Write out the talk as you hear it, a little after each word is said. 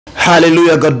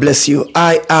Hallelujah. God bless you.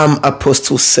 I am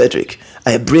Apostle Cedric.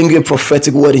 I bring you a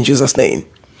prophetic word in Jesus' name.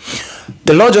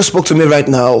 The Lord just spoke to me right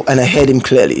now and I heard him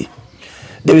clearly.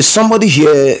 There is somebody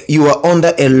here, you are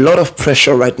under a lot of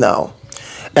pressure right now.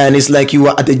 And it's like you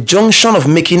are at the junction of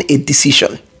making a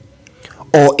decision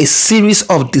or a series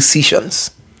of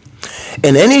decisions.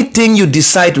 And anything you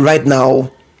decide right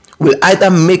now will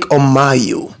either make or mar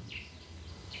you.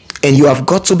 And you have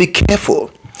got to be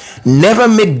careful. Never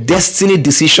make destiny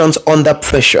decisions under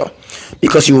pressure,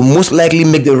 because you will most likely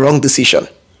make the wrong decision.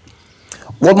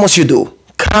 What must you do?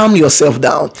 Calm yourself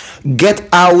down. Get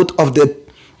out of the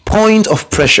point of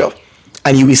pressure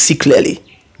and you will see clearly.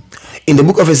 In the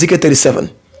book of Ezekiel 37,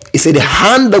 it said the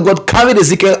hand of God carried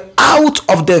Ezekiel out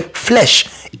of the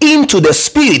flesh into the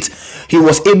spirit. He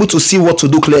was able to see what to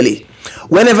do clearly.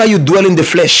 Whenever you dwell in the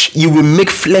flesh, you will make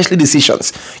fleshly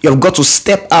decisions. You have got to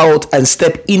step out and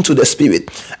step into the spirit,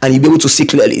 and you'll be able to see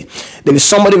clearly. There is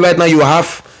somebody right now, you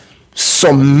have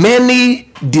so many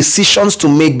decisions to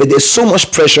make, but there's so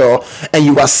much pressure and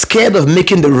you are scared of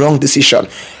making the wrong decision.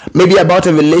 Maybe about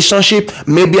a relationship,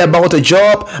 maybe about a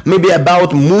job, maybe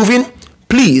about moving.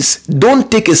 Please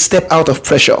don't take a step out of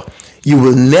pressure. You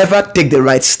will never take the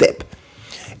right step.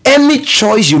 Any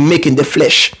choice you make in the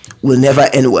flesh will never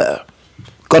end well.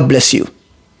 God bless you.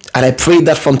 And I pray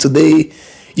that from today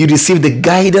you receive the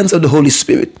guidance of the Holy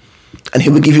Spirit, and he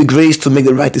will give you grace to make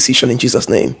the right decision in Jesus'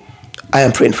 name. I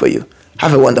am praying for you.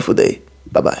 Have a wonderful day.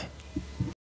 Bye-bye.